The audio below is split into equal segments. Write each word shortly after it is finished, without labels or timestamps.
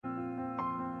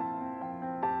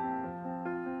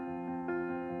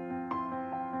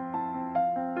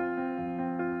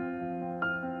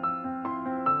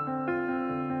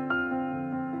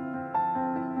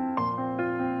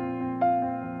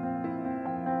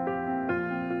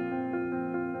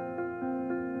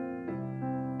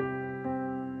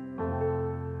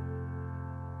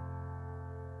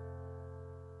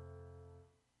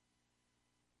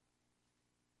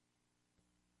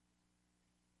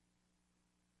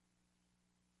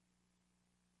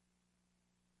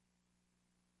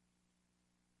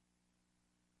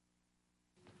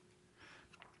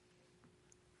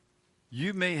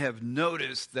You may have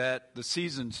noticed that the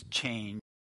seasons change.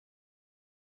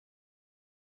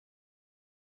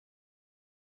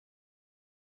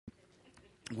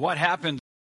 What happens?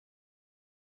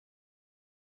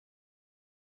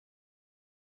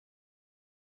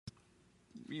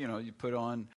 You put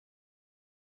on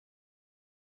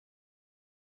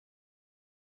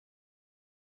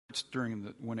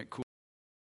during when it cools.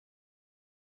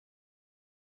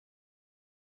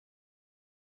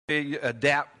 They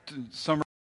adapt to summer.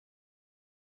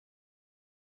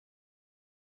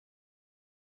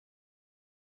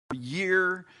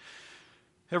 Year,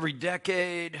 every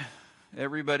decade,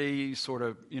 everybody sort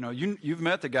of, you've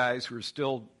met the guys who are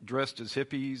still dressed as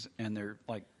hippies and they're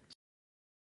like,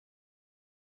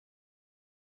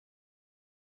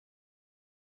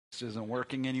 this isn't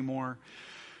working anymore.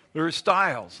 There are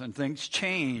styles and things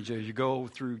change as you go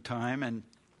through time, and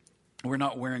we're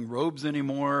not wearing robes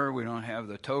anymore. We don't have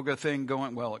the toga thing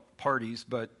going, well, at parties,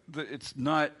 but it's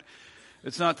not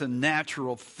the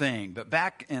natural thing. But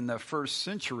back in the first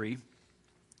century,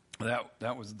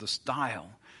 that was the style.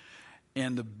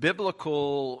 And the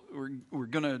biblical, we're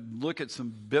going to look at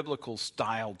some biblical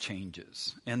style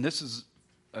changes. And this is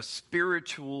a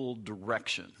spiritual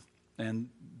direction. And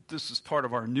this is part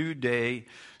of our New Day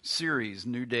series,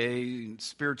 New Day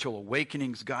Spiritual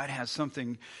Awakenings. God has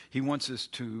something He wants us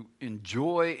to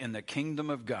enjoy in the kingdom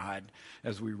of God.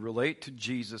 As we relate to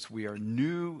Jesus, we are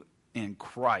new in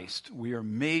Christ. We are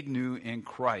made new in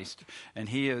Christ. And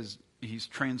He's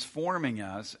transforming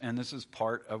us, and this is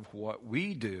part of what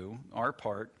we do, our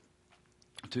part,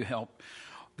 to help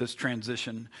this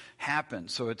transition happen.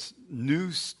 So it's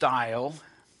new style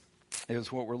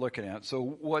is what we're looking at.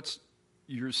 So what's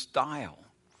your style?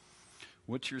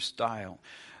 What's your style?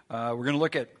 We're going to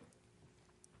look at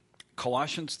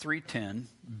Colossians 3:10.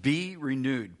 Be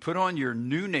renewed. Put on your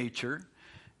new nature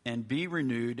and be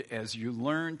renewed as you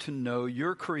learn to know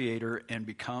your Creator and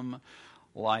become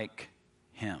like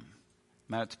Him.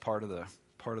 That's part of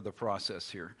the process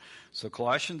here. So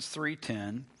Colossians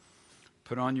 3:10.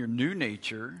 Put on your new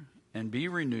nature and be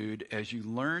renewed as you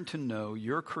learn to know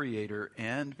your Creator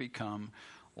and become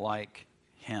like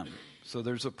Him. So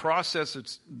there's a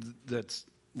process that's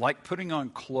like putting on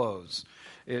clothes.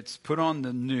 It's put on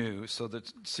the new, so the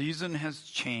season has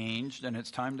changed and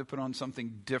it's time to put on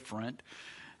something different.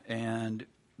 And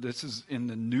this is in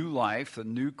the new life, the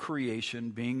new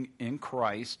creation, being in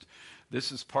Christ.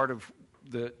 This is part of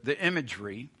the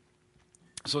imagery.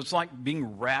 So it's like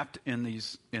being wrapped in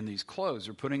these clothes.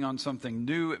 We're putting on something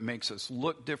new. It makes us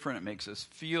look different. It makes us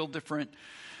feel different.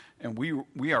 And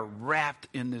we are wrapped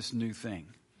in this new thing.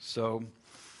 So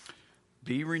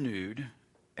be renewed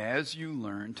as you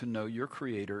learn to know your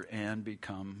Creator and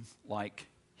become like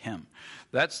Him.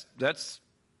 That's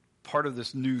part of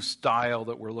this new style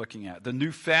that we're looking at. The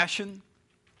new fashion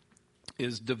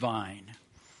is divine.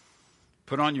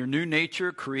 Put on your new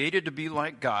nature, created to be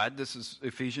like God. This is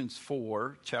Ephesians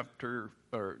 4, chapter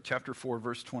 4,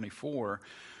 verse 24.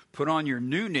 Put on your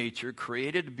new nature,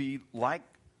 created to be like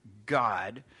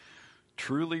God,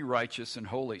 truly righteous and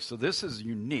holy. So this is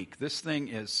unique. This thing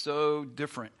is so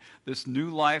different. This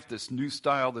new life, this new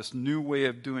style, this new way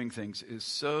of doing things is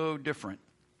so different.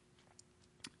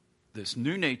 This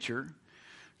new nature,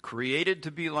 created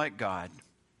to be like God,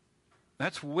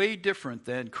 that's way different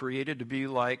than created to be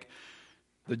like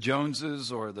the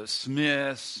Joneses or the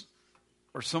Smiths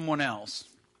or someone else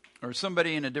or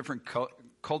somebody in a different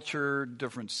culture,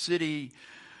 different city.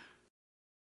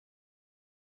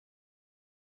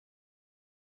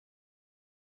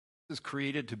 Is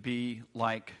created to be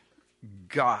like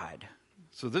God.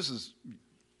 So this is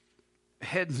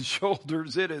head and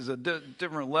shoulders. It is a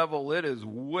different level. It is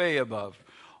way above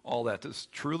all that. This is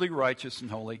truly righteous and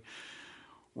holy.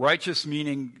 Righteous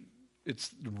meaning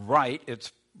it's right.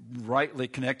 It's rightly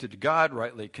connected to God,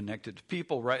 rightly connected to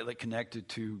people, rightly connected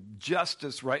to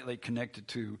justice, rightly connected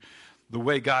to the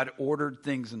way God ordered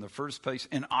things in the first place,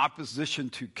 in opposition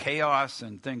to chaos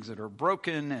and things that are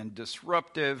broken and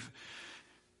disruptive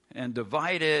and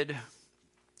divided.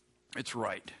 It's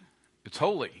right. It's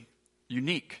holy,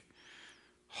 unique.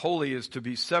 Holy is to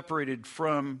be separated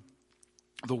from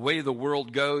the way the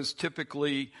world goes,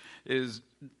 typically is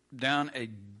down a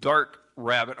dark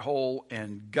rabbit hole,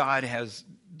 and God has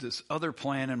this other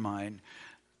plan in mind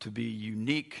to be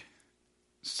unique,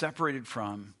 separated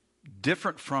from,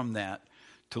 different from that,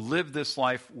 to live this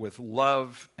life with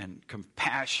love and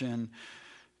compassion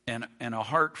and a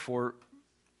heart for,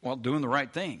 doing the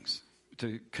right things,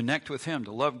 to connect with Him,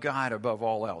 to love God above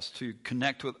all else, to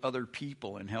connect with other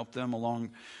people and help them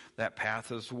along that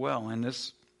path as well. And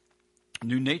this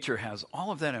new nature has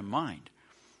all of that in mind.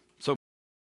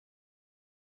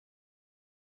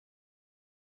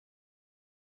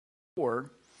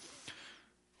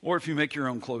 or if you make your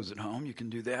own clothes at home, you can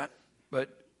do that. But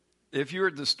if you're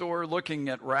at the store looking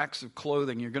at racks of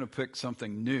clothing, you're going to pick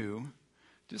something new.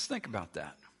 Just think about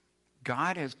that.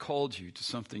 God has called you to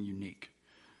something unique,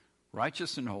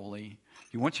 righteous and holy.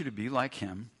 He wants you to be like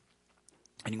him,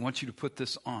 and he wants you to put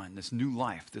this on, this new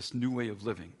life, this new way of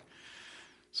living.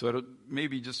 So it'll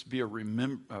maybe just be a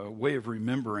way of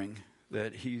remembering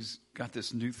that he's got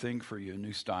this new thing for you, a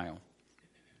new style.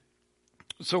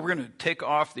 So we're going to take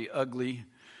off the ugly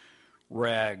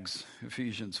rags,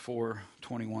 Ephesians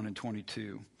 4:21 and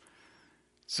 22.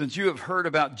 Since you have heard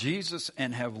about Jesus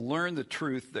and have learned the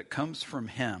truth that comes from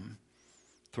him,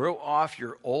 throw off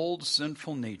your old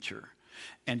sinful nature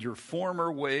and your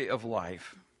former way of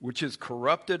life, which is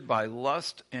corrupted by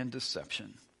lust and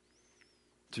deception.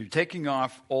 So you're taking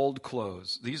off old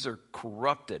clothes. These are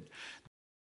corrupted.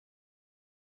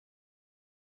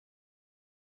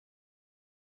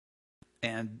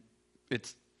 And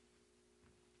it's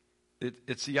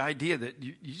the idea that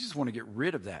you just want to get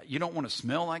rid of that. You don't want to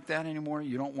smell like that anymore.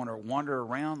 You don't want to wander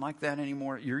around like that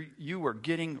anymore. You are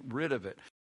getting rid of it.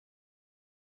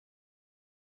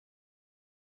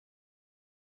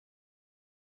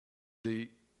 The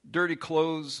dirty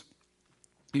clothes,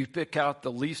 you pick out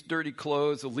the least dirty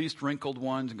clothes, the least wrinkled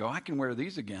ones, and go, I can wear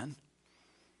these again.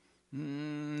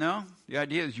 No, the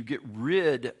idea is you get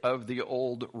rid of the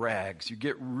old rags. You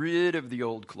get rid of the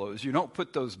old clothes. You don't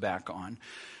put those back on.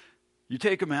 You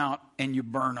take them out and you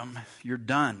burn them. You're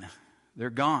done. They're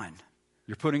gone.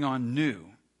 You're putting on new,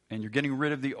 and you're getting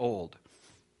rid of the old.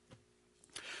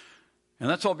 And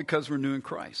that's all because we're new in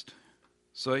Christ.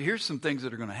 So here's some things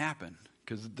that are going to happen,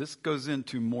 because this goes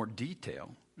into more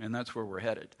detail, and that's where we're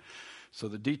headed. So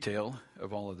the detail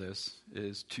of all of this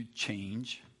is to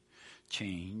change.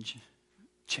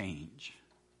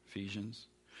 Ephesians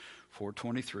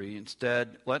 4:23.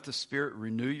 Instead, let the Spirit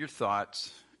renew your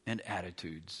thoughts and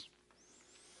attitudes.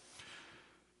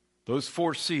 Those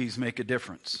 4 C's make a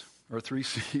difference, or 3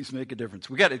 C's make a difference.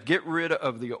 We got to get rid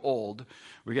of the old.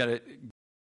 We got to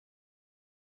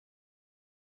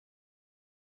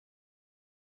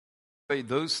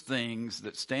those things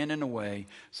that stand in the way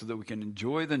so that we can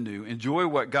enjoy the new, enjoy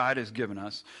what God has given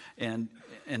us, and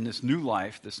this new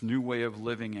life, this new way of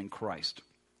living in Christ.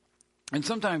 And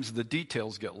sometimes the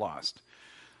details get lost.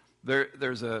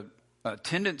 There's a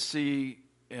tendency,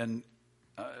 and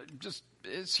just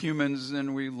as humans,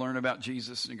 and we learn about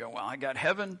Jesus and go, well, I got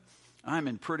heaven, I'm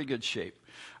in pretty good shape.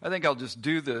 I think I'll just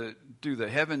do the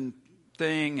heaven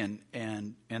thing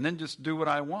and then just do what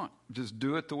I want. Just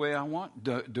do it the way I want.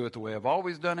 Do it the way I've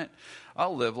always done it.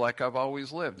 I'll live like I've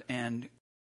always lived. And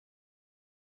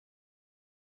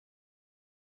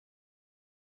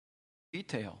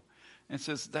detail. And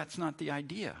says that's not the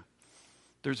idea.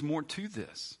 There's more to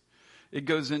this. It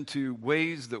goes into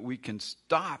ways that we can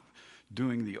stop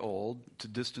doing the old, to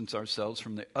distance ourselves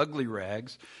from the ugly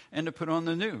rags, and to put on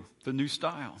the new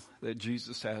style that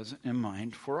Jesus has in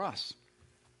mind for us.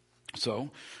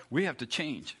 So we have to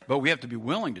change, but we have to be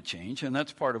willing to change, and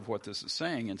that's part of what this is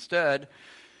saying. Instead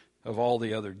of all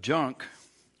the other junk,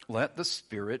 let the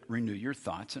Spirit renew your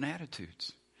thoughts and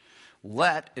attitudes.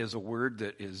 Let is a word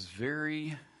that is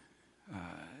very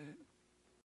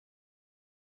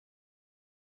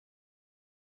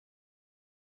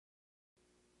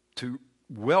to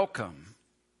welcome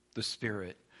the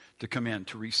Spirit to come in,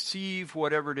 to receive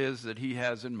whatever it is that he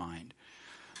has in mind.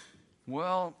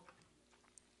 Well,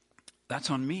 that's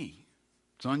on me.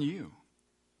 It's on you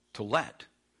to let.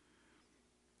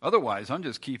 Otherwise, I'm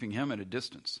just keeping him at a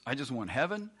distance. I just want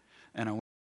heaven, and I want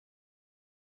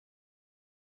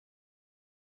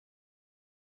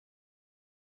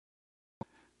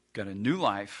got a new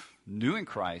life, new in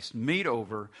Christ, made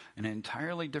over in an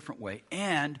entirely different way.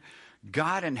 And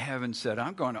God in heaven said,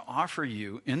 I'm going to offer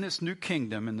you, in this new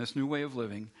kingdom, in this new way of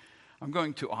living, I'm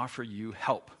going to offer you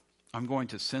help. I'm going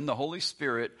to send the Holy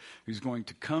Spirit who's going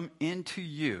to come into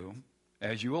you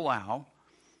as you allow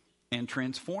and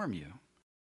transform you.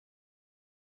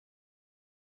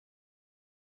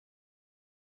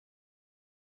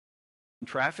 In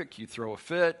traffic, you throw a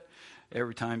fit.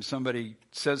 Every time somebody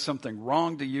says something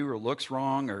wrong to you or looks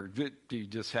wrong, or you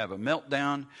just have a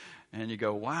meltdown, and you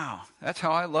go, wow, that's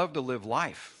how I love to live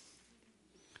life.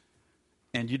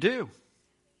 And you do.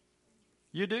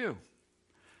 You do.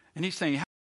 And he's saying, how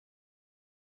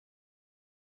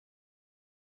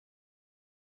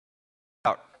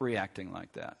about reacting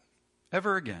like that?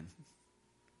 Ever again.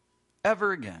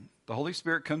 Ever again. The Holy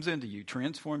Spirit comes into you,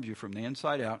 transforms you from the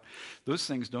inside out. Those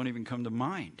things don't even come to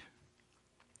mind.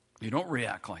 You don't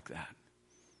react like that,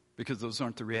 because those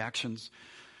aren't the reactions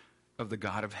of the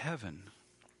God of heaven.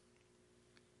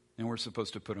 And we're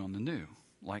supposed to put on the new,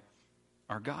 like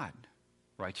our God,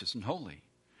 righteous and holy,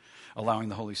 allowing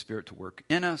the Holy Spirit to work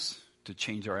in us, to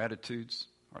change our attitudes,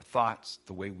 our thoughts,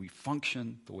 the way we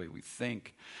function, the way we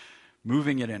think,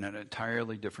 moving it in an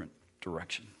entirely different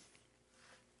direction.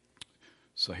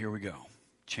 So here we go.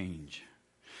 Change.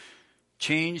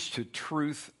 Change to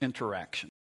truth interaction.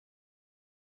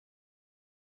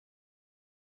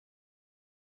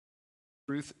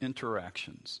 Truth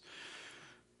interactions.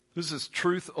 This is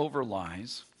truth over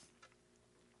lies.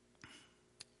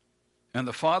 And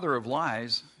the father of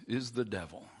lies is the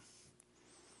devil.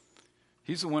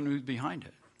 He's the one who's behind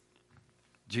it.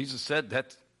 Jesus said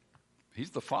that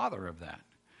he's the father of that.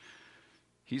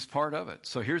 He's part of it.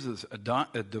 So here's this,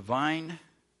 a divine,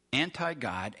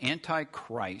 anti-God,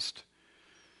 anti-Christ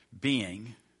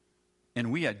being, and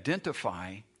we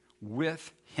identify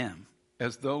with him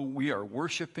as though we are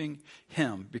worshiping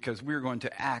him because we are going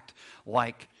to act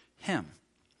like him.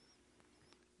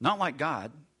 Not like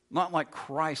God, not like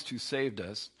Christ who saved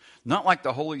us, not like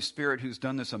the Holy Spirit who's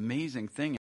done this amazing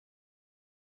thing.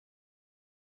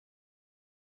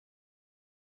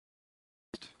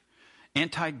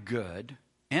 Anti-good,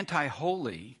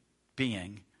 anti-holy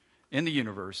being in the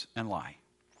universe and lie.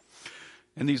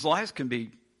 And these lies can be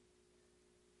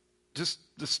just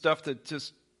the stuff that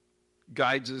just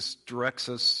guides us, directs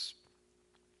us,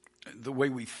 the way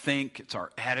we think. It's our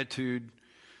attitude.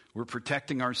 We're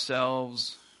protecting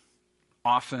ourselves.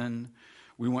 Often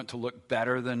we want to look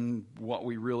better than what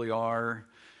we really are,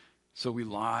 so we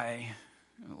lie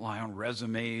on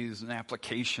resumes and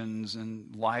applications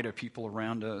and lie to people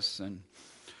around us and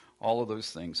all of those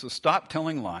things. So stop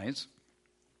telling lies.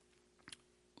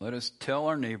 Let us tell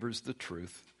our neighbors the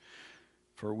truth,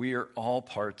 for we are all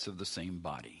parts of the same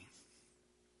body.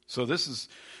 So this is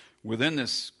within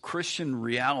this Christian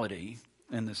reality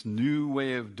and this new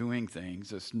way of doing things,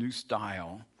 this new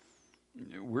style,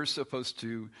 we're supposed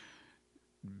to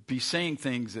be saying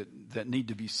things that need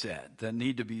to be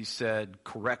said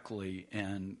correctly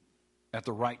and at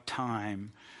the right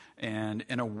time and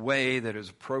in a way that is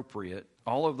appropriate.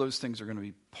 All of those things are going to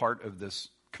be part of this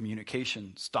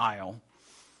communication style.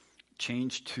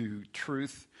 Change to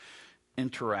truth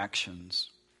interactions.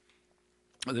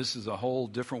 This is a whole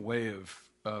different way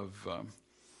of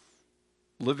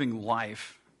living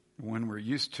life when we're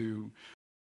used to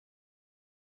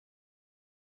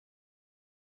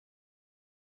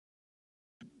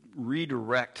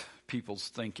redirect people's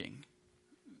thinking,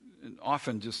 and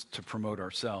often just to promote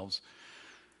ourselves,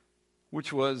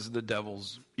 which was the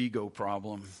devil's ego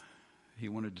problem. He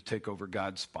wanted to take over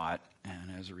God's spot,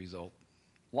 and as a result,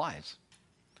 lies.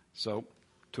 So,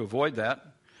 to avoid that,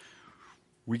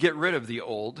 we get rid of the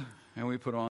old, and we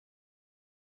put on.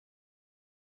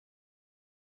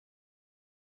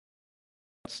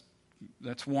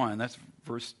 That's one. That's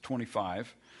verse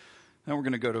 25. Then we're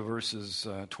going to go to verses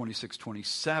 26,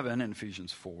 27 in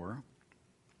Ephesians 4.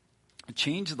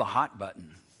 Change the hot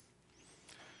button.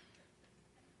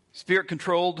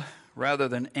 Spirit-controlled rather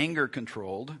than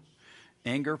anger-controlled.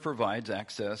 Anger provides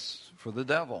access for the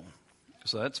devil.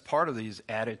 So that's part of these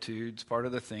attitudes, part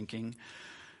of the thinking.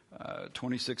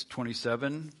 26,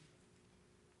 27.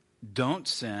 Don't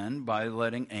sin by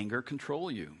letting anger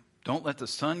control you. Don't let the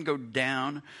sun go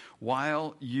down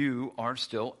while you are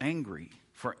still angry,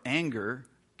 for anger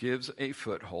gives a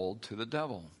foothold to the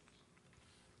devil.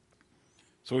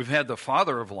 So we've had the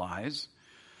father of lies,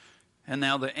 and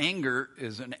now the anger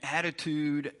is an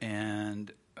attitude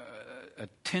and a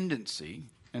tendency,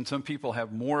 and some people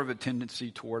have more of a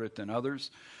tendency toward it than others,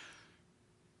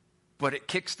 but it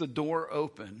kicks the door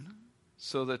open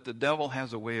so that the devil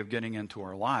has a way of getting into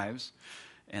our lives,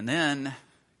 and then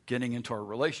getting into our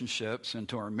relationships,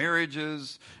 into our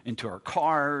marriages, into our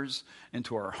cars,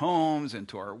 into our homes,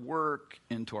 into our work,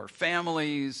 into our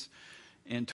families,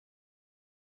 into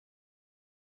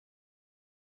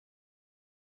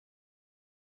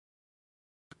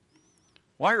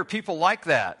Why are people like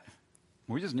that?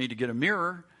 We just need to get a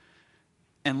mirror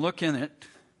and look in it.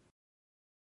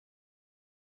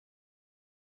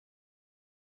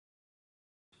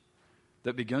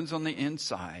 That begins on the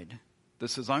inside. That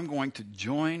says, I'm going to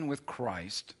join with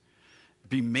Christ,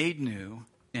 be made new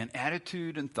in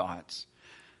attitude and thoughts,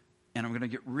 and I'm going to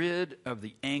get rid of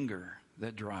the anger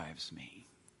that drives me.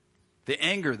 The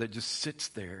anger that just sits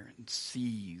there and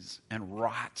sees and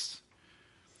rots.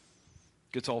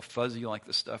 Gets all fuzzy like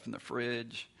the stuff in the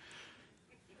fridge.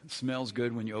 It smells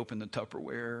good when you open the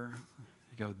Tupperware.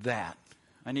 You go,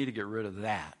 I need to get rid of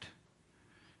that.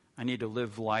 I need to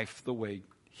live life the way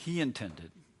He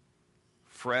intended.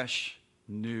 Fresh,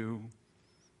 new,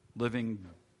 living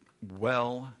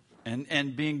well,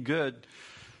 and being good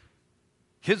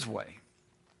his way.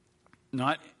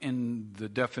 Not in the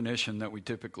definition that we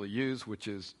typically use, which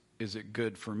is it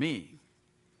good for me?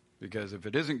 Because if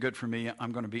it isn't good for me,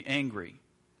 I'm going to be angry,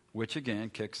 which again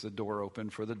kicks the door open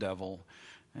for the devil.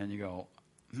 And you go,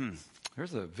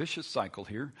 there's a vicious cycle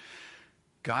here.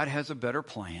 God has a better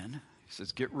plan. He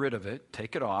says, get rid of it,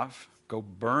 take it off, go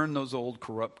burn those old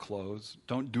corrupt clothes.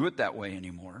 Don't do it that way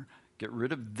anymore. Get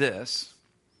rid of this.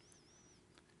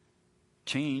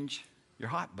 Change your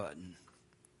hot button.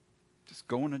 Just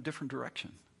go in a different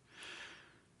direction.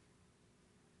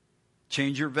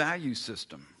 Change your value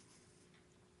system.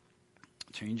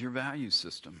 Change your value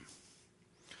system.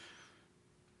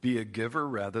 Be a giver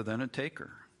rather than a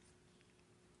taker.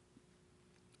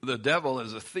 The devil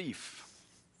is a thief.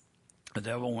 The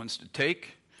devil wants to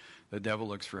take. The devil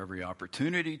looks for every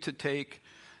opportunity to take.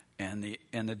 And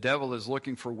the devil is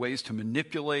looking for ways to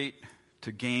manipulate,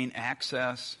 to gain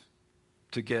access,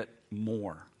 to get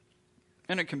more.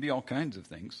 And it can be all kinds of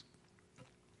things.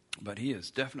 But he is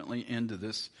definitely into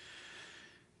this,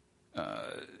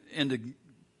 into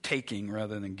taking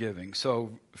rather than giving.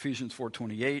 So Ephesians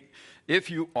 4:28, if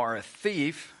you are a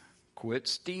thief, quit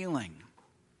stealing.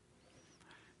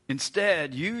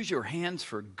 Instead, use your hands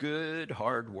for good,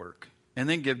 hard work, and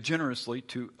then give generously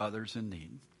to others in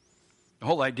need. The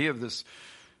whole idea of this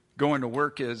going to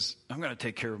work is I'm going to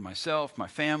take care of myself, my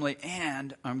family,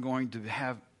 and I'm going to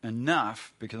have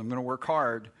enough, because I'm going to work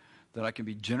hard, that I can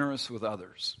be generous with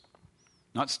others.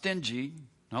 Not stingy,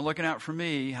 not looking out for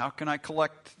me. How can I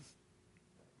collect?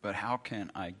 But how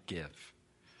can I give?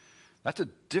 That's a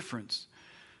difference.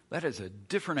 That is a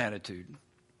different attitude.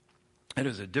 It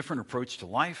is a different approach to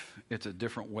life. It's a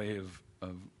different way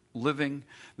of living.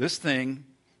 This thing,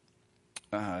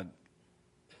 the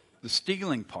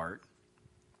stealing part,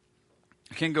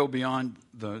 can go beyond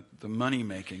the money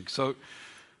making. So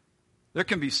there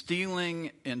can be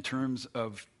stealing in terms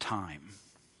of time,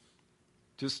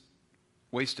 just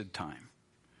wasted time,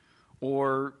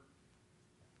 or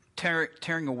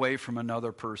tearing away from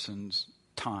another person's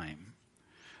time,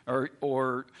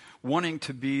 or wanting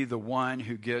to be the one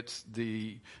who gets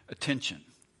the attention.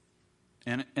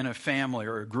 In a family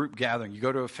or a group gathering, you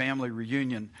go to a family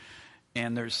reunion,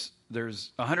 and there's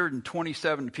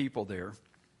 127 people there.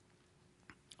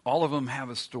 All of them have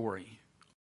a story.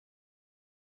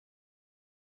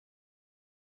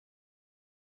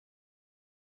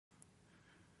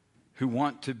 Who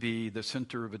want to be the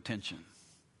center of attention.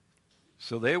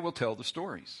 So they will tell the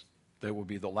stories. They will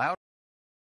be the loud.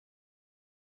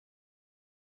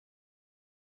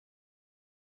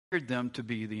 Them to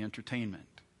be the entertainment.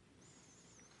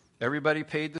 Everybody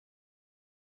paid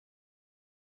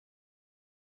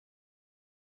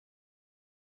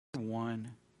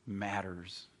everyone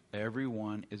matters.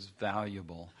 Everyone is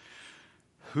valuable.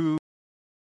 Who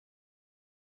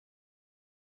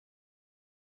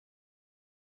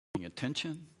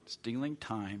attention, stealing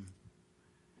time,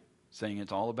 saying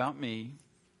it's all about me,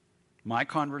 my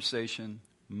conversation,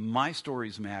 my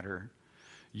stories matter.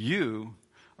 You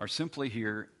are simply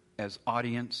here as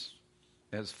audience,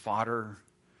 as fodder,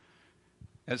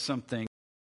 as something.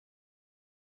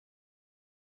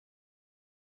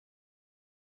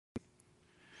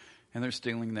 And they're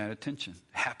stealing that attention.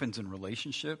 It happens in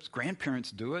relationships.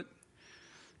 Grandparents do it.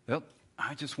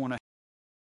 I just want to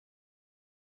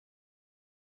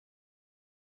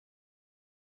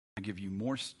give you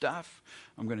more stuff.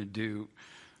 I'm going to do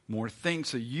more things.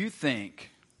 So you think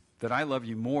that I love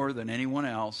you more than anyone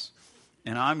else,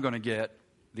 and I'm going to get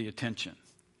the attention.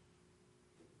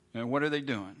 And what are they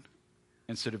doing?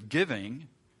 Instead of giving,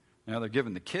 now they're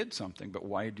giving the kid something, but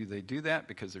why do they do that?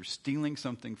 Because they're stealing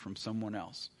something from someone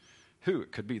else. Who?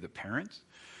 It could be the parents.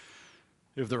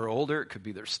 If they're older, it could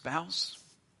be their spouse.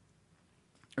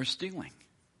 They're stealing.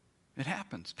 It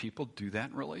happens. People do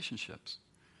that in relationships.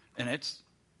 And it's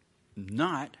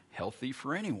not healthy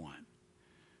for anyone.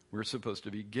 We're supposed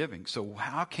to be giving. So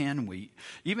how can we,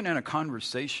 even in a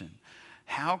conversation,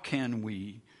 how can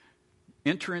we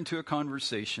enter into a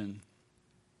conversation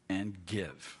and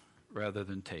give rather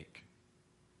than take?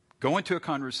 Go into a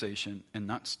conversation and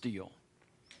not steal.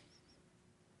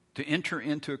 To enter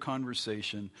into a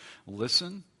conversation,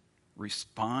 listen,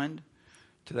 respond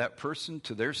to that person,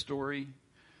 to their story,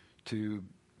 to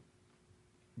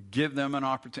give them an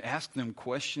opportunity, ask them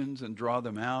questions and draw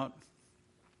them out.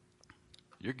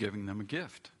 You're giving them a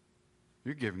gift.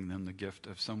 You're giving them the gift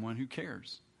of someone who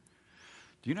cares.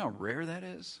 Do you know how rare that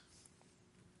is?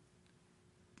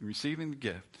 Receiving the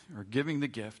gift or giving the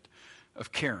gift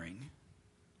of caring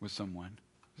with someone.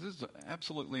 This is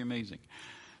absolutely amazing.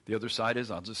 The other side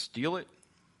is I'll just steal it.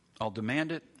 I'll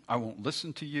demand it. I won't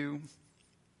listen to you.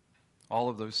 All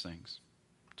of those things.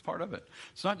 It's part of it.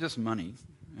 It's not just money,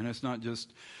 and it's not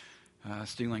just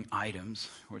stealing items,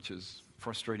 which is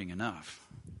frustrating enough.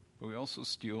 But we also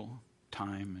steal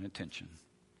time and attention.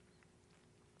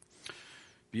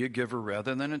 Be a giver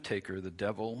rather than a taker. The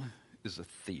devil is a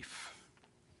thief.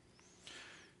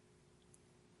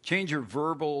 Change your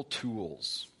verbal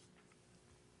tools.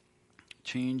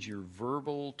 Change your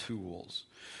verbal tools.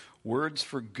 Words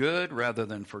for good rather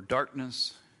than for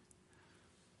darkness.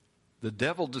 The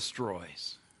devil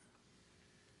destroys.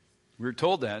 We were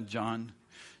told that in John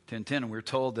 10:10, and we're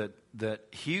told that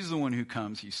he's the one who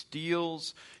comes. He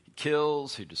steals, he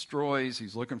kills, he destroys.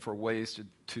 He's looking for ways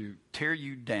to tear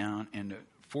you down and to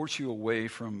force you away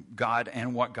from God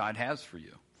and what God has for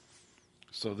you.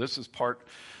 So this is part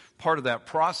of that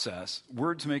process.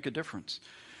 Words make a difference.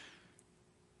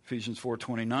 Ephesians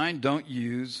 4:29, don't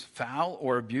use foul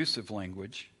or abusive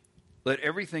language. Let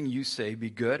everything you say be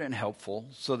good and helpful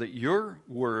so that your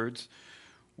words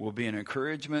will be an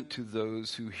encouragement to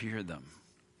those who hear them.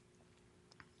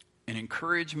 An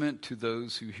encouragement to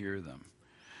those who hear them.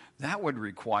 That would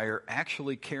require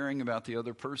actually caring about the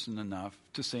other person enough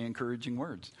to say encouraging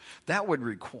words. That would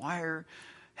require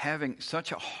having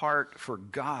such a heart for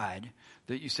God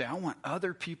that you say, I want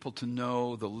other people to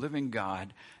know the living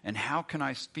God, and how can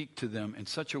I speak to them in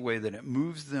such a way that it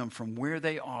moves them from where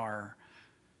they are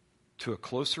to a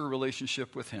closer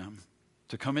relationship with Him,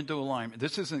 to come into alignment.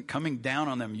 This isn't coming down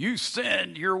on them. You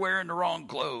sinned, you're wearing the wrong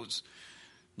clothes.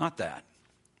 Not that.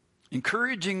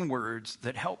 Encouraging words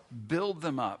that help build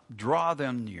them up, draw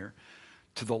them near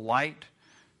to the light,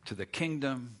 to the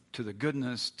kingdom, to the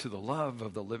goodness, to the love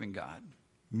of the living God.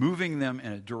 Moving them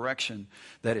in a direction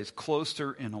that is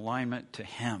closer in alignment to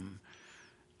Him.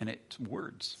 And it's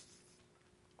words.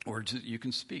 Words that you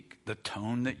can speak. The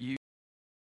tone that you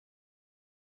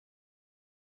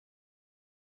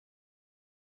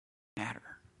matter.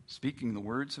 Speaking the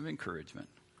words of encouragement.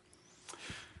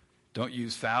 Don't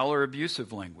use foul or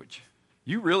abusive language.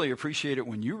 You really appreciate it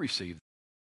when you receive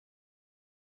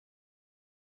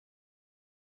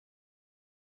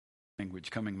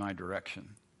language coming my direction.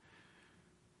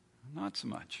 Not so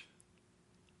much.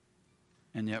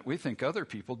 And yet we think other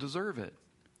people deserve it.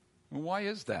 Well, why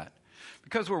is that?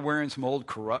 Because we're wearing some old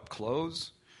corrupt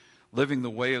clothes, living the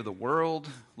way of the world,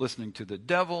 listening to the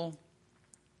devil,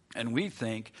 and we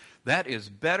think that is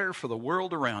better for the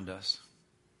world around us.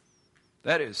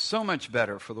 That is so much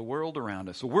better for the world around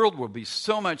us. The world will be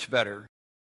so much better.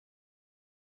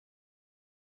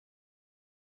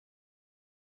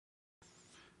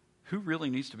 Who really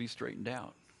needs to be straightened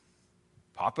out?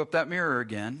 Pop up that mirror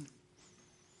again.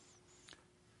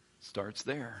 Starts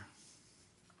there.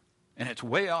 And it's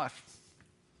way off.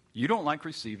 You don't like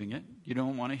receiving it. You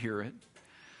don't want to hear it.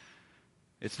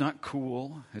 It's not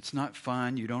cool. It's not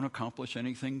fun. You don't accomplish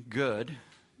anything good.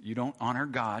 You don't honor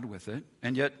God with it.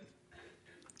 And yet,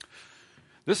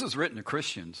 this is written to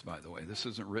Christians, by the way. This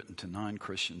isn't written to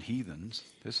non-Christian heathens.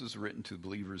 This is written to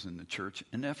believers in the church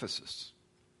in Ephesus.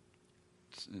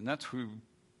 And that's who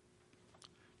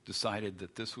decided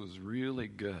that this was really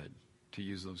good to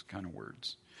use those kind of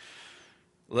words.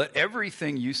 Let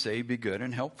everything you say be good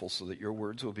and helpful so that your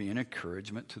words will be an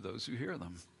encouragement to those who hear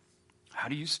them. How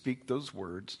do you speak those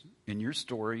words in your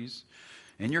stories,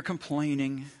 in your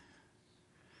complaining,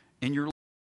 in your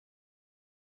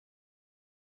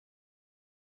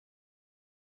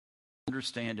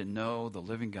understand and know the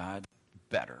living God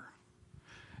better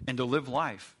and to live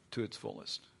life to its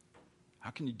fullest? How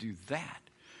can you do that?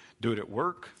 Do it at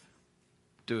work,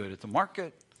 do it at the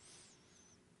market,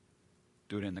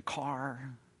 do it in the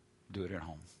car, do it at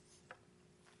home.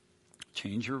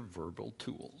 Change your verbal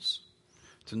tools.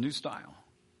 It's a new style.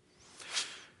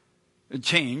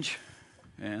 Change,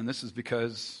 and this is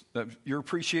because of your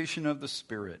appreciation of the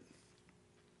Spirit.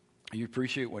 You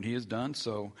appreciate what He has done,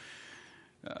 so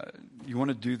you want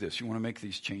to do this. You want to make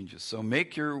these changes. So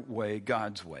make your way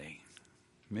God's way.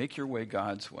 Make your way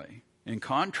God's way. In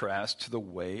contrast to the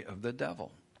way of the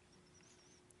devil.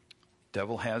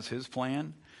 Devil has his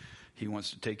plan. He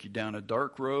wants to take you down a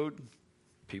dark road.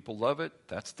 People love it.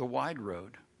 That's the wide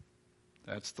road.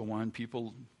 That's the one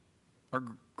people are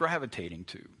gravitating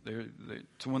to.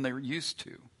 It's the one they're used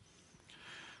to.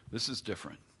 This is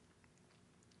different.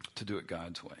 To do it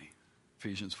God's way.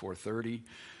 Ephesians 4:30.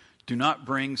 Do not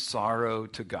bring sorrow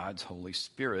to God's Holy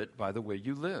Spirit by the way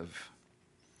you live.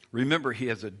 Remember, He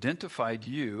has identified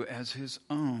you as His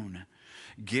own,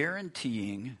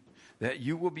 guaranteeing that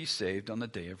you will be saved on the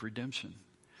day of redemption.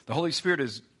 The Holy Spirit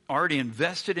is already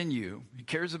invested in you. He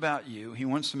cares about you. He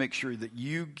wants to make sure that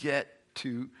you get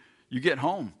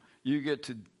home. You get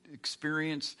to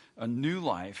experience a new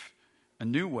life, a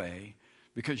new way,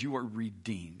 because you are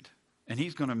redeemed. And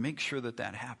he's going to make sure that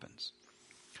that happens.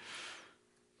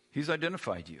 He's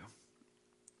identified you.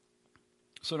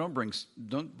 So don't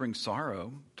bring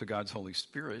sorrow to God's Holy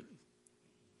Spirit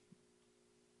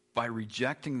by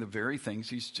rejecting the very things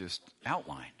he's just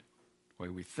outlined. The way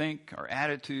we think, our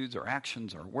attitudes, our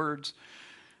actions, our words.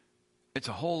 It's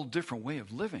a whole different way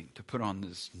of living to put on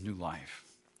this new life.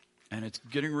 And it's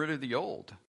getting rid of the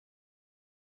old.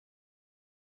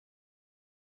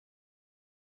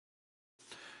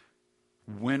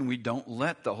 When we don't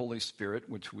let the Holy Spirit,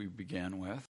 which we began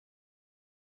with,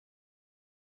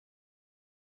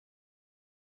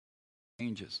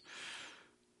 changes.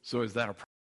 So is that a problem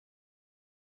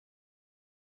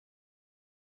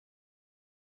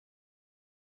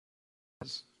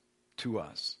to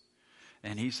us?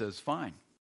 And he says, fine.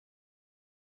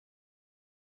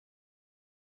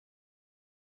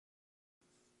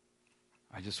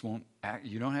 I just won't,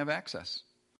 you don't have access.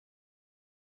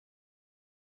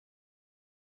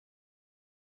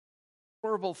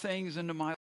 Horrible things into my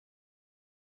life.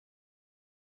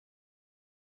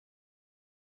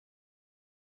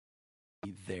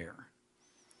 There.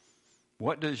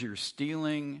 What does your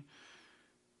stealing,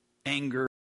 anger,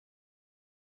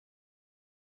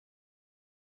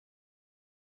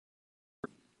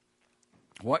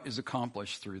 what is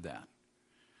accomplished through that?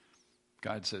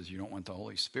 God says, you don't want the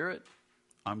Holy Spirit?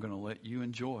 I'm going to let you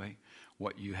enjoy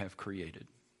what you have created.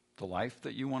 The life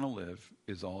that you want to live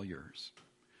is all yours.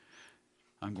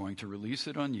 I'm going to release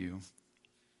it on you.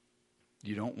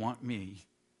 You don't want me.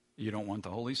 You don't want the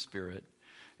Holy Spirit.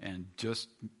 And just,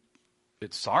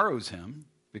 it sorrows him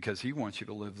because he wants you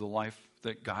to live the life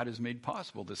that God has made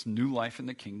possible. This new life in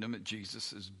the kingdom that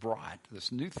Jesus has brought.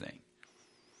 This new thing.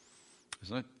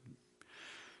 Isn't it?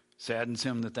 Saddens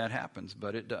him that happens,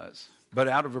 but it does. But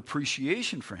out of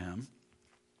appreciation for him,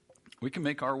 we can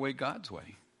make our way God's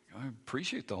way. I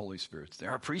appreciate the Holy Spirit's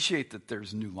there. I appreciate that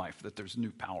there's new life, that there's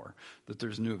new power, that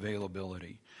there's new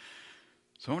availability.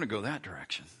 So I'm going to go that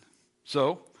direction.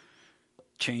 So,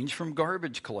 change from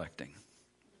garbage collecting.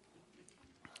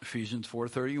 Ephesians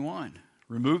 4:31.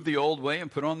 Remove the old way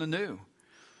and put on the new.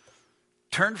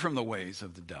 Turn from the ways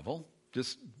of the devil.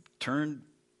 Just turn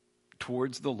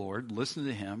towards the Lord. Listen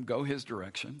to him. Go his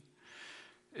direction.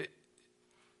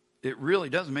 It really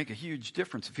does make a huge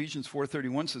difference. Ephesians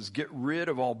 4:31 says, get rid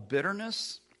of all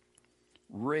bitterness,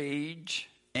 rage,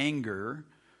 anger,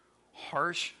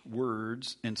 harsh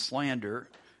words, and slander,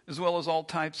 as well as all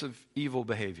types of evil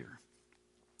behavior.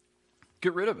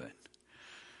 Get rid of it.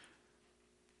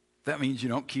 That means you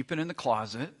don't keep it in the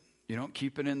closet. You don't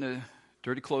keep it in the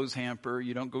dirty clothes hamper.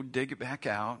 You don't go dig it back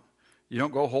out. You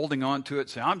don't go holding on to it,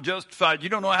 say, I'm justified. You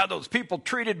don't know how those people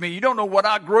treated me. You don't know what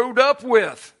I growed up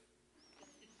with.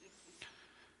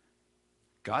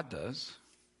 God does.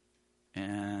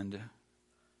 And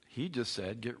he just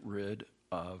said, get rid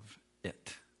of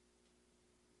it.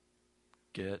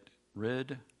 Get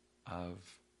rid of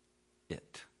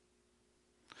it.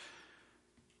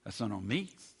 That's not on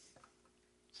me.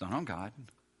 It's not on God.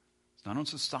 It's not on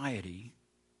society.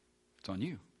 It's on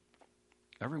you.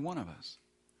 Every one of us.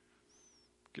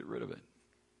 Get rid of it.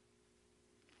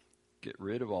 Get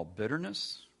rid of all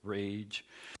bitterness, rage,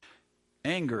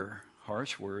 anger,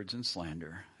 harsh words, and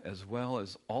slander, as well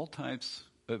as all types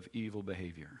of evil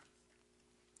behavior.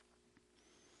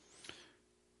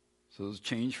 So those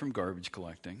change from garbage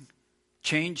collecting.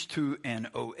 Change to an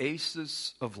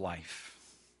oasis of life.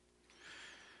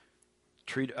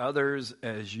 Treat others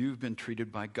as you've been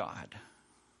treated by God.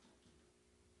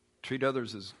 Treat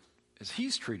others as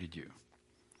he's treated you.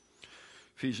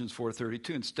 Ephesians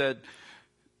 4:32. Instead,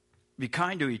 be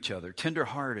kind to each other,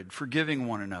 tender-hearted, forgiving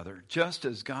one another, just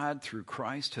as God through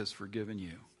Christ has forgiven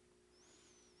you.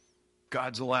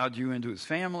 God's allowed you into his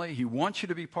family. He wants you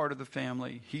to be part of the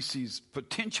family. He sees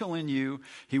potential in you.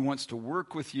 He wants to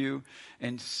work with you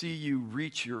and see you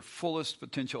reach your fullest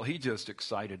potential. He's just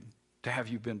excited to have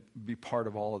you be part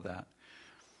of all of that.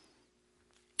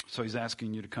 So he's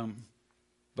asking you to come.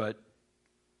 But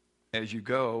as you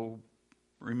go,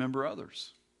 remember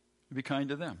others. Be kind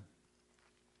to them.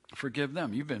 Forgive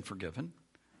them. You've been forgiven.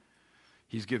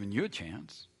 He's given you a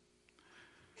chance.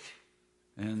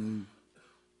 And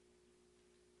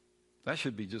that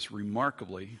should be just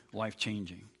remarkably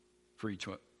life-changing for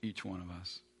each one of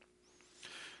us.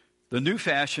 The new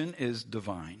fashion is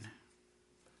divine.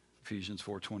 Ephesians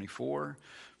 4:24.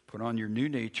 Put on your new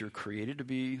nature, created to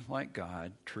be like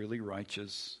God, truly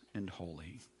righteous and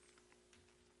holy.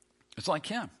 It's like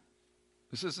him.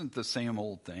 This isn't the same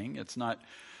old thing. It's not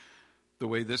the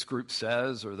way this group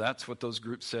says, or that's what those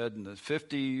groups said in the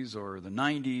 50s or the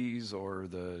 90s or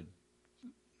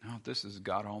no, this is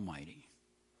God Almighty.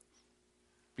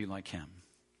 Be like him.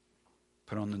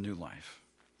 Put on the new life,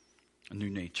 a new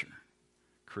nature,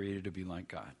 created to be like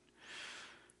God.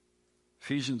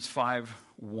 Ephesians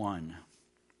 5:1.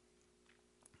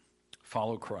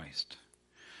 Follow Christ.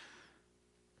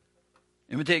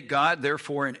 Imitate God,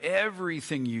 therefore, in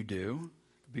everything you do,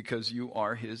 because you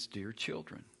are his dear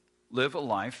children. Live a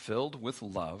life filled with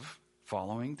love,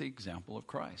 following the example of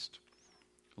Christ.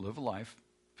 Live a life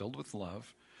filled with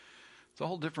love. It's a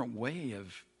whole different way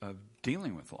of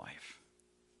dealing with life,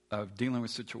 of dealing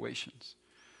with situations.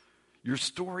 Your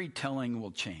storytelling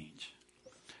will change.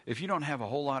 If you don't have a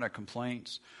whole lot of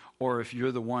complaints, or if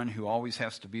you're the one who always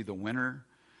has to be the winner,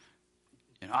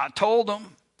 and I told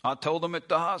them at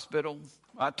the hospital,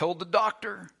 I told the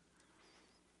doctor,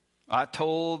 I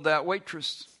told that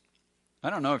waitress. I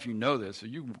don't know if you know this, or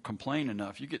you complain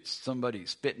enough, you get somebody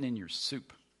spitting in your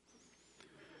soup.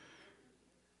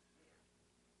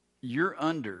 You're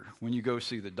under when you go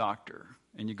see the doctor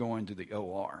and you go into the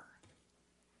OR.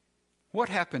 What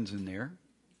happens in there?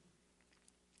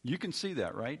 You can see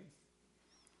that, right?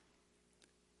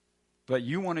 But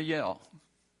you want to yell.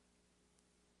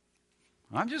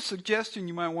 I'm just suggesting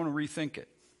you might want to rethink it.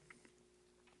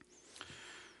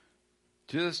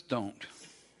 Just don't.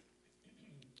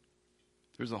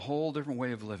 There's a whole different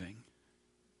way of living.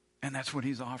 And that's what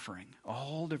he's offering. A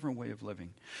whole different way of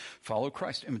living. Follow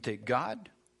Christ. Imitate God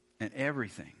and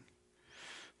everything.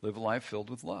 Live a life filled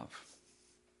with love.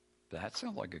 That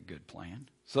sounds like a good plan.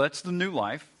 So that's the new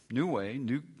life, new way,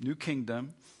 new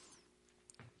kingdom.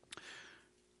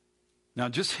 Now,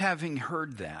 just having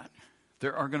heard that,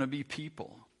 there are going to be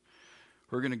people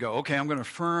who are going to go, okay, I'm going to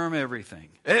affirm everything.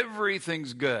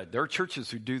 Everything's good. There are churches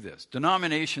who do this,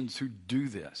 denominations who do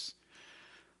this.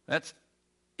 That's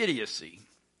idiocy.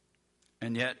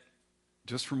 And yet,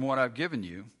 just from what I've given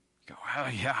you, go, oh,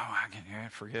 yeah, I can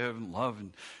forgive and love,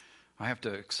 and I have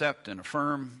to accept and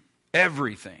affirm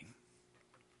everything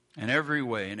in every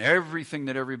way, in everything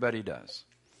that everybody does.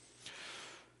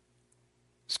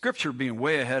 Scripture being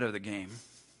way ahead of the game,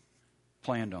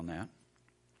 planned on that.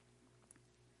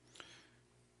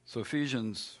 So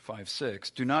Ephesians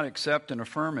 5:6, do not accept and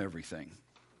affirm everything.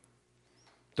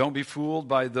 Don't be fooled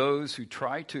by those who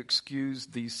try to excuse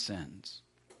these sins.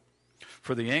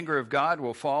 For the anger of God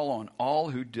will fall on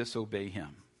all who disobey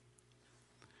him.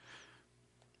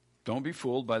 Don't be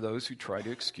fooled by those who try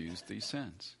to excuse these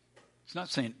sins. He's not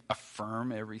saying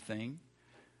affirm everything.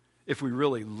 If we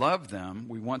really love them,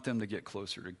 we want them to get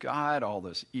closer to God, all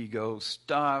this ego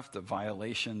stuff, the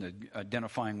violation, the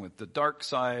identifying with the dark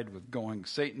side, with going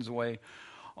Satan's way,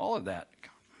 all of that.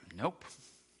 Nope.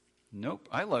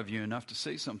 I love you enough to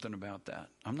say something about that.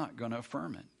 I'm not going to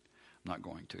affirm it. I'm not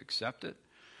going to accept it.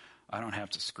 I don't have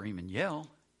to scream and yell,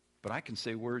 but I can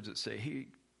say words that say, hey,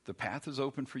 the path is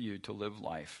open for you to live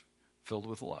life filled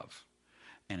with love.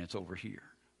 And it's over here.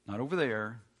 Not over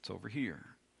there, it's over here.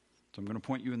 So I'm going to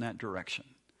point you in that direction.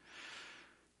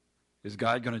 Is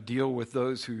God going to deal with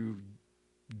those who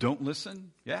don't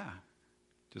listen? Yeah,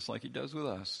 just like he does with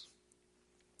us.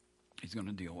 He's going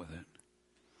to deal with it.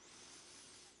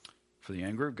 For the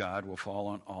anger of God will fall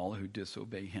on all who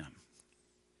disobey him,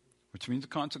 which means the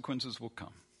consequences will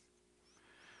come.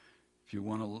 If you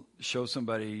want to show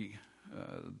somebody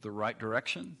the right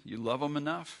direction, you love them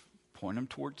enough, point them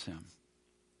towards him.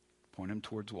 Point them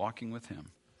towards walking with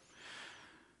him.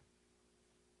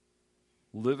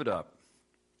 Live it up.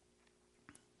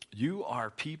 You are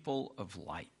people of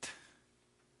light.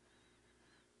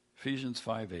 Ephesians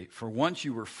 5:8. For once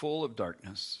you were full of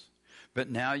darkness, but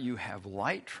now you have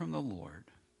light from the Lord.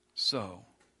 So,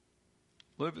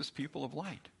 live as people of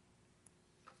light.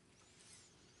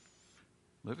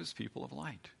 Live as people of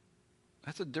light.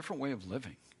 That's a different way of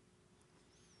living.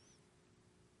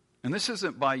 And this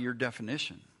isn't by your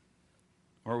definition,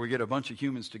 or we get a bunch of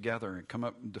humans together and come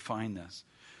up and define this.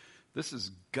 This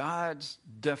is God's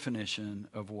definition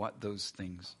of what those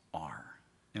things are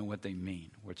and what they mean,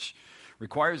 which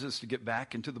requires us to get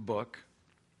back into the book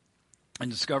and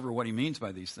discover what he means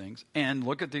by these things and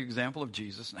look at the example of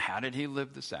Jesus and how did he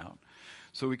live this out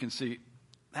so we can see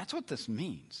that's what this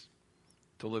means,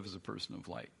 to live as a person of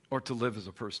light, or to live as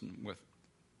a person with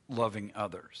loving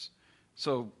others.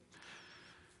 So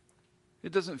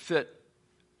it doesn't fit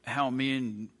how me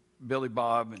and Billy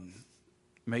Bob and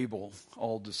Mabel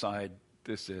all decide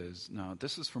this is. No,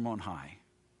 this is from on high.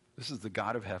 This is the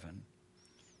God of heaven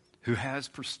who has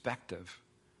perspective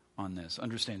on this,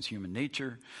 understands human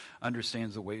nature,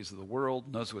 understands the ways of the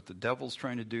world, knows what the devil's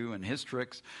trying to do and his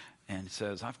tricks, and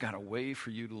says, I've got a way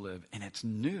for you to live. And it's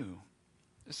new.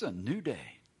 This is a new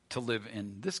day to live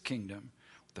in this kingdom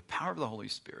with the power of the Holy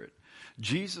Spirit.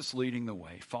 Jesus leading the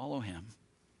way. Follow him.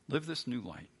 Live this new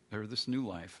light, or this new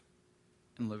life,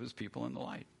 and live as people in the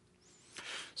light.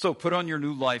 So put on your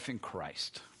new life in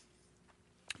Christ.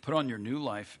 Put on your new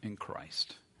life in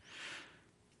Christ.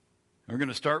 We're going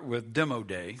to start with Demo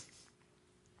Day.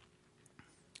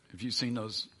 If you've seen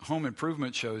those home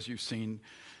improvement shows, you've seen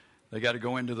they got to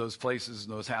go into those places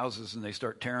and those houses and they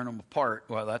start tearing them apart.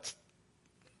 Well, that's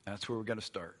where we've got to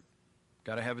start.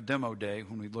 Got to have a demo day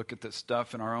when we look at this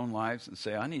stuff in our own lives and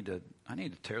say, I need to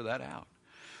tear that out.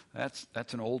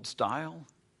 That's an old style.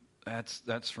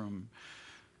 That's from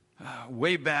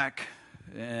way back,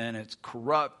 and it's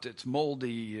corrupt, it's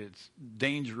moldy, it's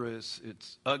dangerous,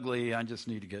 it's ugly. I just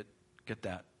need to get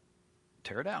that,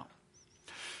 tear it out.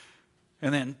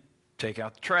 And then take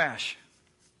out the trash.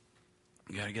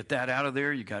 You got to get that out of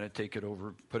there. You got to take it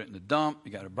over, put it in the dump.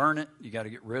 You got to burn it. You got to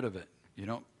get rid of it. You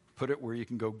don't put it where you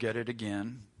can go get it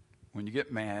again when you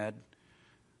get mad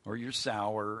or you're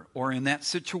sour or in that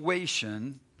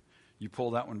situation, you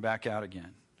pull that one back out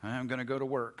again. I'm going to go to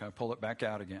work. I pull it back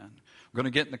out again. I'm going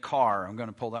to get in the car. I'm going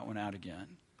to pull that one out again.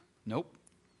 Nope.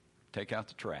 Take out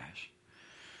the trash.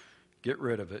 Get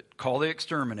rid of it. Call the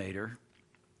exterminator.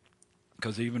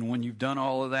 Because even when you've done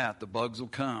all of that, the bugs will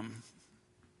come.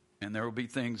 And there will be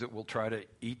things that will try to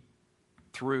eat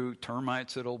through,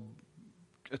 termites that'll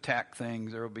attack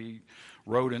things. There will be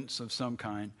rodents of some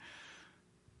kind.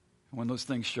 When those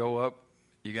things show up,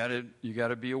 you got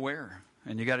to be aware.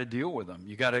 And you got to deal with them.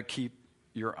 You got to keep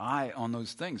your eye on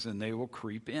those things, and they will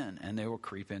creep in. And they will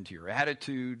creep into your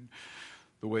attitude,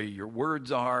 the way your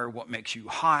words are, what makes you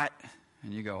hot.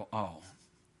 And you go, oh,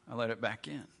 I let it back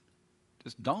in.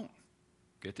 Just don't.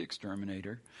 Get the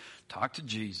exterminator. Talk to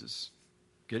Jesus.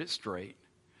 Get it straight.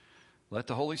 Let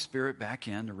the Holy Spirit back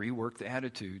in to rework the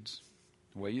attitudes,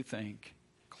 the way you think.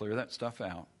 Clear that stuff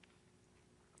out.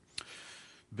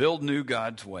 Build new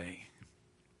God's way.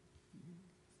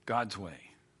 God's way.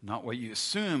 Not what you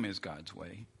assume is God's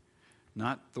way.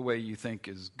 Not the way you think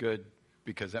is good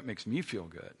because that makes me feel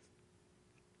good.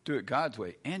 Do it God's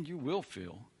way, and you will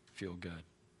feel good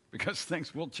because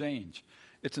things will change.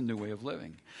 It's a new way of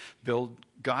living. Build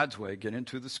God's way. Get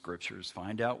into the scriptures.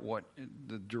 Find out what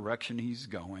the direction he's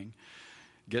going.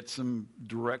 Get some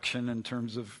direction in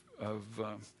terms of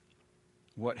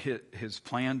what his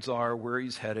plans are, where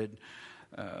he's headed.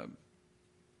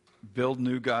 Build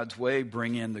new God's way.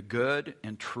 Bring in the good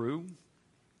and true.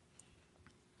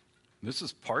 This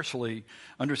is partially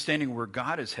understanding where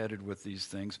God is headed with these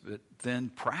things, but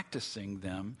then practicing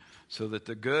them so that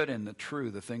the good and the true,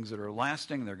 the things that are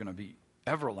lasting, they're going to be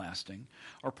everlasting,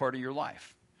 are part of your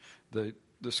life. The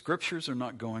scriptures are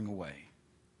not going away.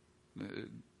 The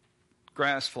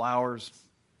grass, flowers,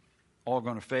 all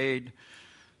going to fade,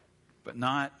 but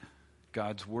not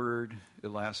God's word. It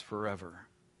lasts forever.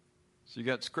 So you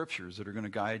got scriptures that are going to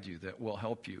guide you, that will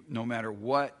help you, no matter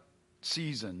what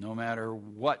season, no matter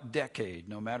what decade,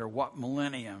 no matter what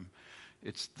millennium.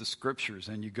 It's the scriptures,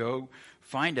 and you go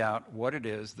find out what it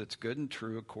is that's good and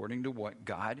true according to what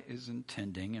God is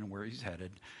intending and where he's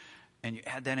headed, and you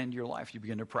add that into your life. You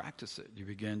begin to practice it. You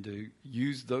begin to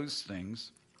use those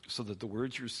things so that the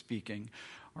words you're speaking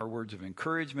are words of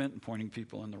encouragement and pointing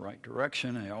people in the right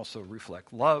direction, and they also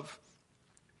reflect love.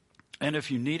 And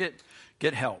if you need it,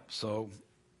 get help. So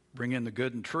bring in the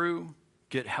good and true.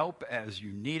 Get help as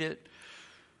you need it,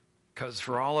 because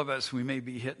for all of us, we may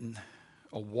be hitting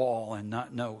a wall and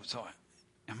not know. So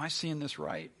am I seeing this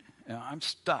right? I'm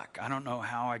stuck. I don't know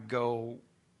how I go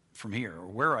from here or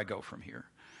where I go from here.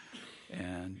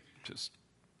 And just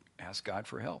ask God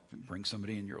for help. Bring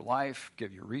somebody in your life.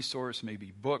 Give you a resource,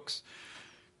 maybe books,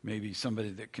 maybe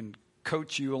somebody that can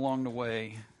coach you along the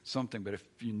way, something. But if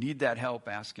you need that help,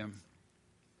 ask him.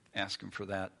 Ask him for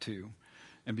that too.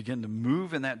 And begin to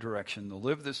move in that direction, to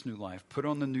live this new life, put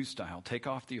on the new style, take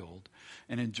off the old,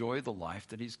 and enjoy the life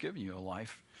that he's given you, a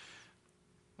life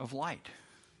of light.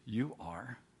 You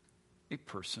are a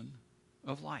person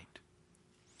of light.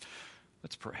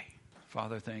 Let's pray.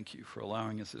 Father, thank you for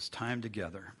allowing us this time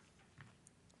together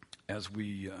as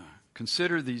we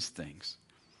consider these things.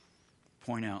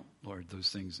 Point out, Lord, those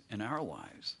things in our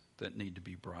lives that need to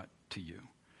be brought to you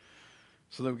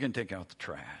so that we can take out the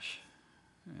trash.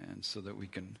 And so that we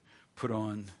can put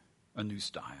on a new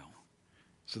style,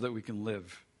 so that we can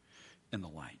live in the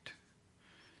light.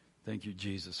 Thank you,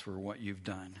 Jesus, for what you've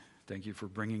done. Thank you for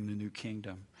bringing the new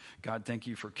kingdom. God, thank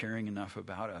you for caring enough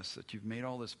about us that you've made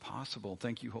all this possible.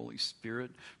 Thank you, Holy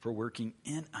Spirit, for working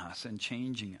in us and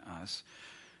changing us.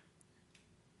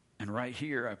 And right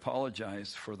here, I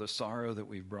apologize for the sorrow that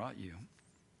we've brought you.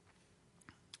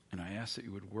 And I ask that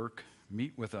you would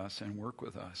meet with us and work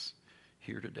with us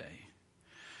here today.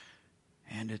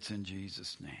 And it's in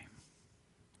Jesus' name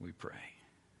we pray.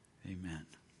 Amen.